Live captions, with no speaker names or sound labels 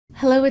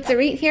Hello, it's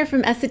Auret here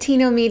from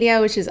Essetino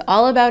Media, which is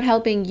all about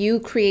helping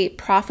you create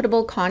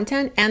profitable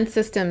content and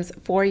systems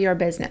for your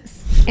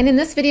business. And in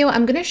this video,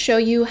 I'm going to show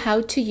you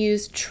how to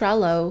use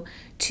Trello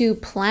to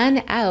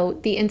plan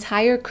out the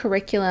entire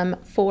curriculum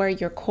for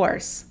your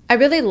course. I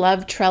really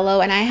love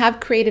Trello, and I have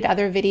created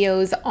other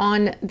videos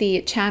on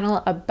the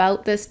channel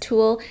about this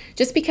tool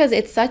just because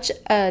it's such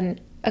a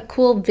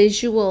cool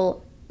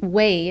visual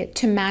way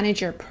to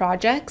manage your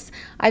projects.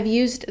 I've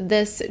used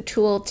this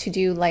tool to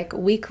do like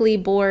weekly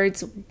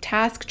boards,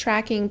 task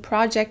tracking,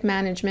 project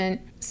management,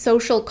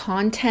 social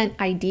content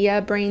idea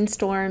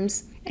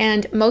brainstorms,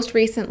 and most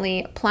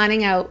recently,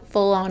 planning out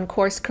full-on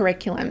course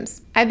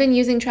curriculums. I've been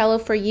using Trello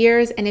for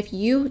years, and if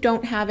you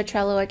don't have a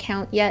Trello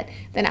account yet,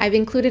 then I've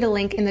included a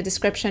link in the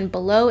description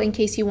below in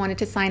case you wanted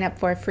to sign up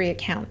for a free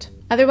account.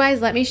 Otherwise,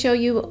 let me show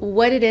you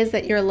what it is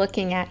that you're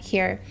looking at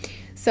here.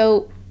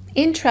 So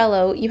in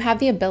Trello, you have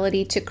the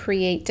ability to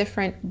create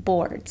different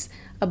boards.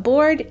 A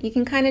board, you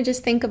can kind of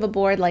just think of a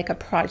board like a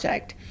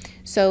project.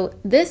 So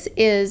this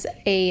is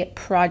a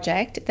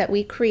project that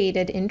we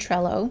created in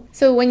Trello.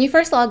 So when you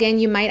first log in,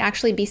 you might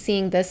actually be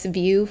seeing this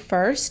view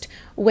first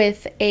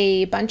with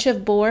a bunch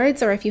of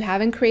boards, or if you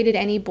haven't created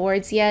any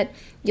boards yet,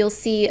 you'll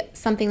see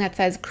something that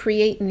says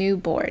Create New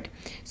Board.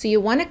 So you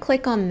want to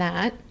click on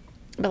that.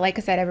 But like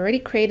I said, I've already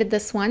created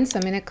this one, so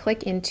I'm going to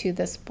click into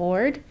this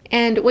board.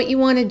 And what you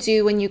want to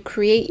do when you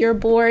create your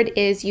board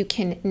is you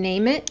can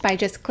name it by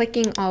just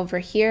clicking over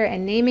here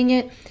and naming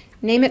it.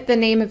 Name it the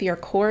name of your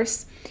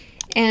course.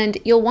 And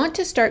you'll want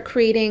to start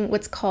creating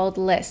what's called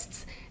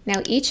lists.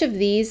 Now, each of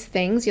these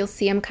things, you'll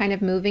see I'm kind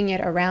of moving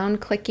it around,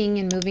 clicking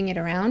and moving it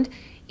around.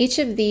 Each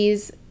of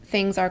these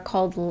things are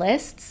called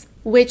lists,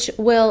 which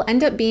will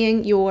end up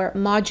being your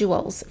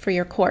modules for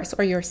your course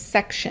or your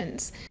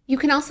sections. You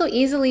can also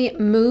easily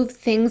move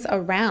things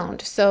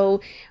around.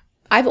 So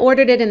I've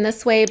ordered it in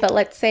this way, but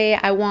let's say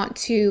I want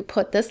to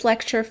put this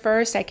lecture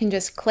first. I can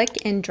just click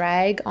and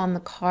drag on the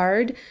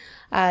card.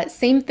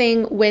 Same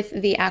thing with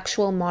the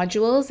actual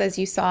modules. As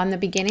you saw in the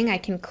beginning, I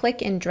can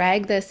click and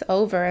drag this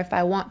over if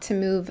I want to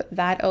move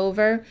that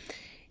over.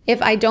 If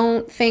I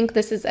don't think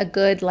this is a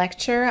good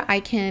lecture,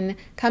 I can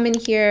come in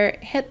here,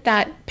 hit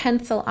that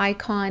pencil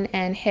icon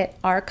and hit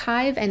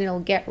archive, and it'll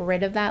get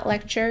rid of that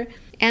lecture.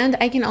 And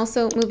I can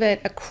also move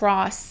it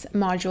across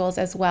modules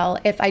as well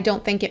if I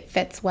don't think it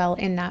fits well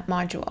in that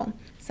module.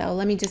 So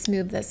let me just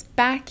move this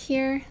back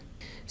here.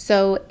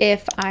 So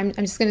if I'm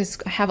just going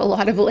to have a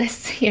lot of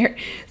lists here.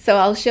 So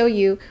I'll show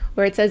you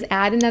where it says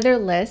add another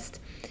list.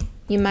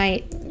 You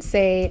might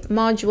say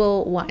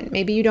module 1.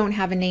 Maybe you don't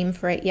have a name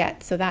for it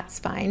yet, so that's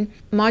fine.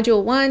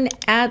 Module 1,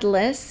 add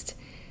list,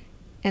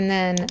 and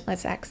then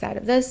let's X out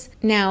of this.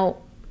 Now,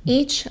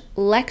 each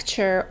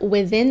lecture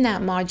within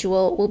that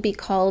module will be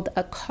called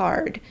a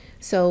card.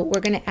 So we're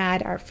going to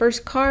add our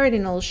first card,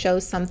 and it'll show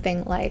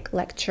something like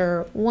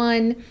lecture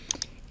 1.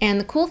 And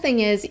the cool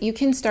thing is you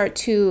can start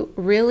to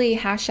really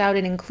hash out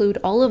and include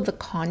all of the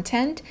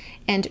content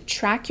and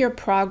track your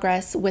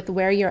progress with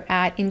where you're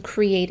at in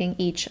creating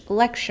each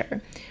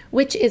lecture,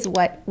 which is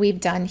what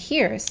we've done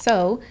here.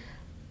 So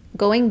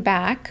going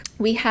back,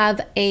 we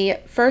have a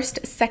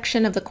first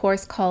section of the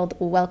course called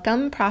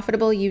Welcome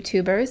Profitable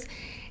YouTubers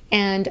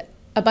and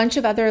a bunch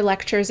of other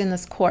lectures in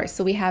this course.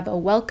 So we have a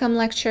welcome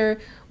lecture,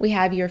 we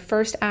have your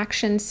first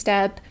action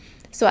step.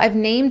 So I've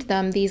named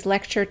them these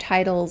lecture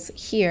titles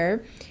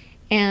here.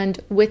 And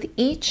with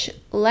each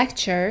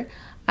lecture,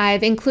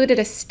 I've included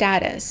a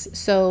status.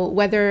 So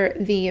whether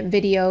the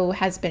video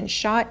has been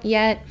shot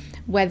yet,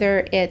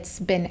 whether it's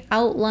been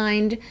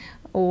outlined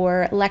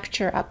or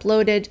lecture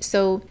uploaded.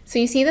 So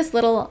you see this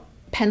little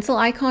pencil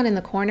icon in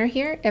the corner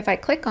here? If I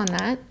click on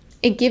that,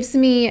 it gives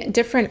me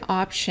different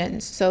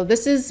options. So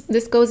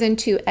this goes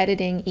into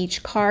editing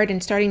each card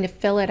and starting to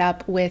fill it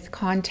up with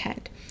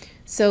content.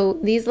 So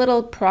these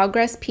little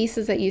progress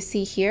pieces that you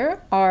see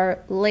here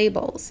are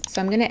labels.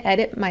 So I'm going to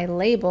edit my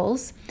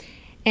labels,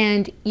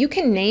 and you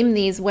can name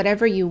these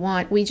whatever you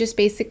want. We just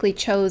basically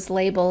chose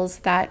labels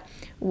that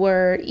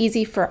were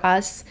easy for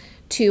us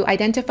to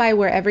identify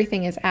where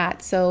everything is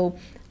at. So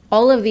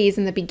all of these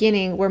in the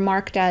beginning were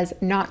marked as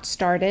not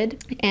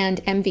started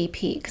and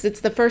MVP because it's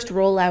the first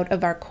rollout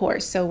of our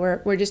course. So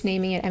we're just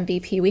naming it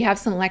MVP. We have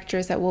some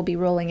lectures that we'll be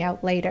rolling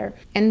out later.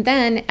 And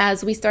then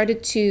as we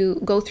started to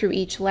go through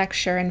each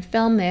lecture and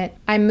film it,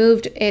 I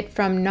moved it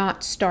from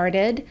not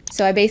started.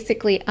 So I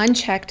basically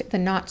unchecked the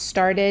not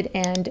started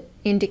and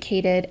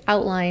indicated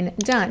outline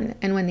done.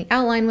 And when the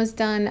outline was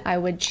done, I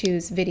would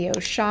choose video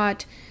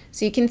shot.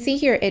 So you can see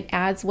here it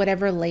adds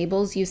whatever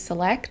labels you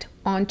select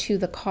onto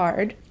the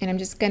card, and I'm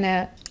just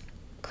gonna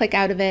click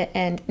out of it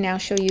and now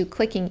show you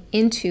clicking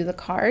into the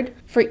card.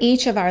 For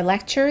each of our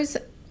lectures,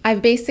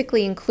 I've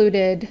basically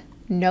included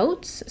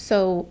notes.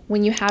 So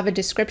when you have a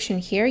description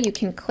here, you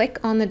can click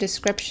on the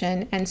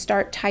description and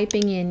start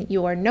typing in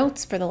your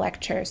notes for the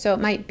lecture. So it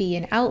might be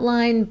an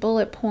outline,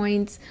 bullet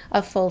points,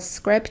 a full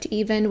script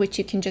even, which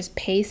you can just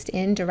paste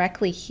in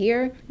directly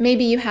here.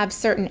 Maybe you have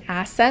certain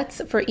assets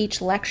for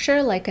each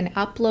lecture, like an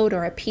upload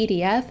or a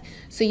PDF.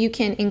 So you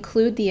can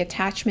include the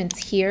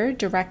attachments here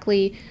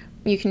directly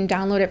You can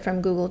download it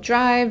from Google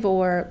Drive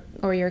or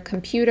your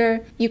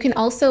computer. You can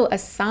also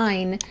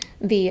assign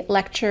the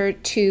lecture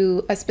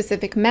to a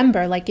specific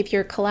member. Like if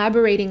you're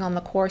collaborating on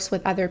the course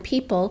with other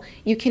people,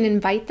 you can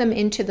invite them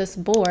into this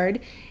board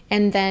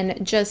and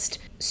then just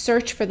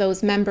search for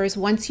those members.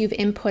 Once you've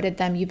inputted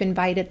them, you've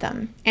invited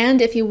them.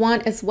 And if you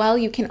want as well,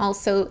 you can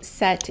also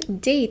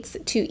set dates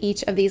to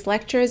each of these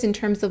lectures in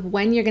terms of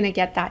when you're going to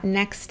get that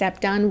next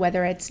step done,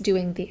 whether it's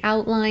doing the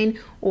outline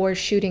or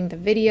shooting the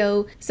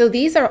video. So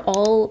these are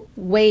all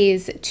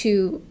ways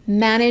to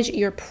manage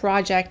your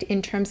project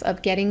in terms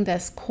of getting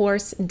this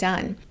course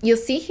done. You'll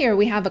see here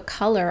we have a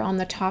color on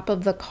the top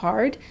of the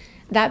card.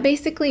 That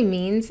basically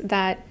means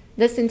that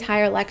this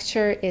entire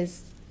lecture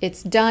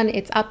it's done,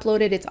 it's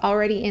uploaded, it's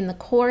already in the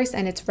course,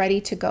 and it's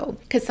ready to go.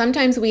 Because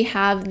sometimes we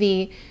have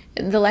the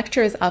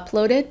lecture is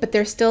uploaded, but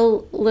there's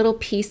still little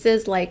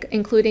pieces like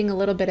including a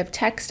little bit of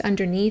text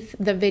underneath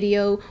the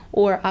video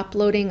or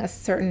uploading a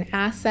certain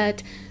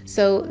asset.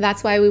 So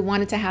that's why we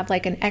wanted to have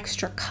like an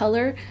extra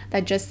color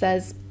that just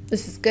says,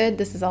 this is good,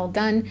 this is all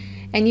done.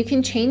 And you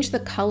can change the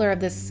color of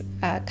this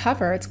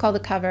cover, it's called the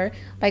cover,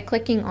 by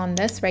clicking on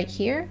this right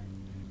here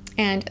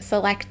and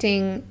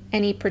selecting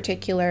any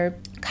particular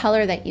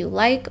color that you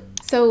like.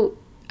 So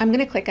I'm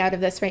going to click out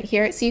of this right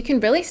here. So you can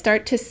really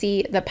start to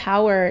see the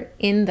power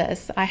in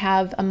this. I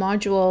have a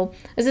module.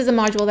 This is a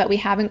module that we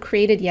haven't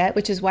created yet,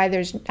 which is why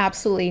there's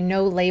absolutely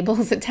no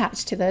labels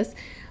attached to this.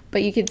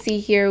 But you can see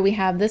here we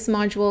have this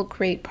module,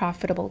 create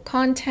profitable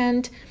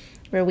content,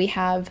 where we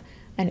have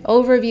an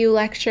overview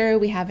lecture,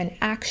 we have an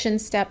action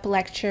step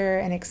lecture,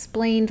 an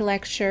explained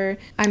lecture.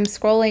 I'm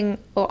scrolling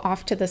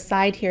off to the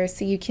side here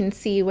so you can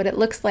see what it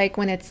looks like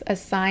when it's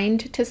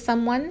assigned to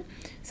someone.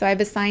 So I've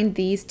assigned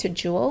these to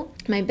Jewel,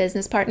 my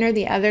business partner,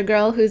 the other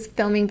girl who's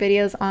filming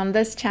videos on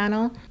this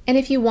channel. And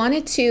if you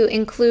wanted to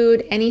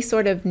include any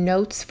sort of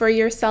notes for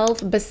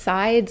yourself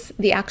besides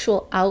the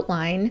actual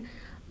outline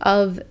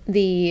of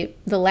the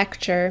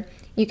lecture,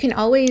 you can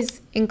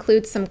always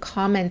include some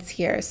comments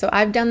here. So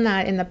I've done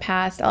that in the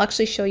past. I'll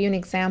actually show you an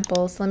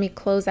example. So let me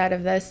close out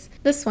of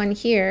this one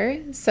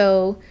here.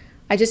 So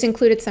I just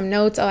included some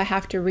notes. Oh, I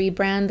have to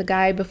rebrand the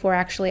guide before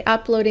actually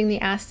uploading the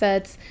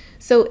assets.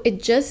 So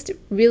it just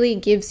really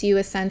gives you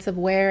a sense of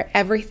where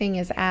everything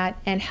is at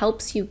and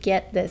helps you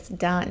get this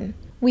done.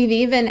 We've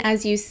even,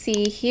 as you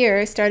see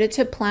here, started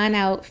to plan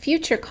out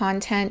future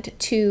content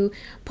to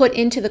put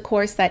into the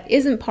course that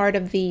isn't part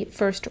of the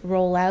first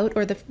rollout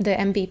or the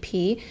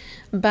MVP,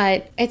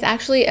 but it's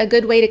actually a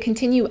good way to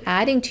continue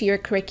adding to your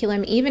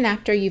curriculum even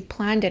after you've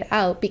planned it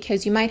out,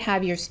 because you might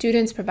have your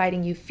students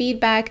providing you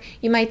feedback.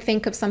 You might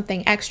think of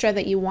something extra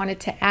that you wanted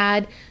to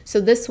add.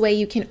 So this way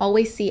you can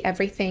always see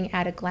everything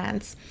at a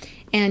glance.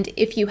 And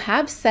if you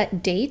have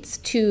set dates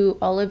to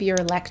all of your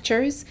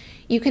lectures,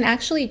 you can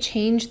actually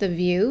change the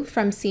view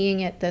from seeing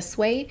it this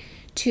way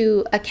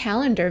to a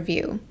calendar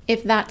view,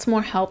 if that's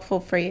more helpful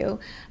for you.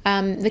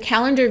 The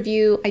calendar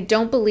view, I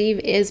don't believe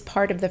is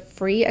part of the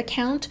free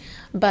account,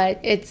 but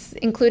it's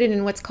included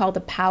in what's called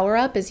the Power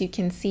Up, as you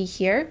can see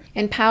here.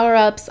 And Power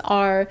Ups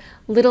are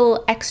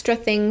little extra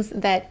things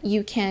that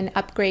you can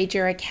upgrade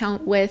your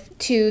account with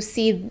to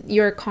see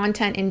your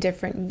content in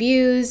different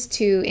views,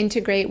 to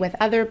integrate with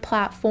other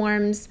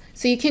platforms.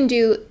 So you can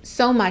do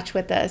so much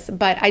with this,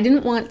 but I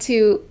didn't want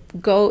to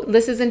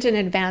this isn't an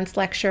advanced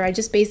lecture. I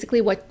just basically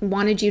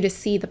wanted you to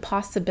see the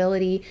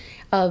possibility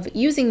of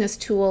using this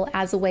tool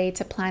as a way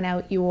to plan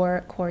out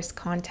your course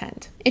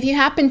content. If you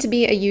happen to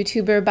be a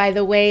YouTuber, by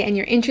the way, and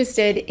you're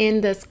interested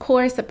in this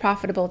course, A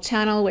Profitable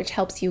Channel, which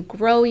helps you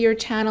grow your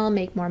channel,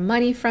 make more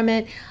money from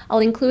it, I'll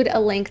include a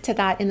link to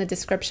that in the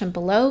description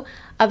below.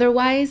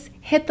 Otherwise,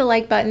 hit the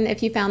like button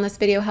if you found this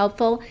video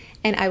helpful,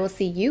 and I will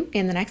see you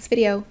in the next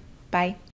video. Bye.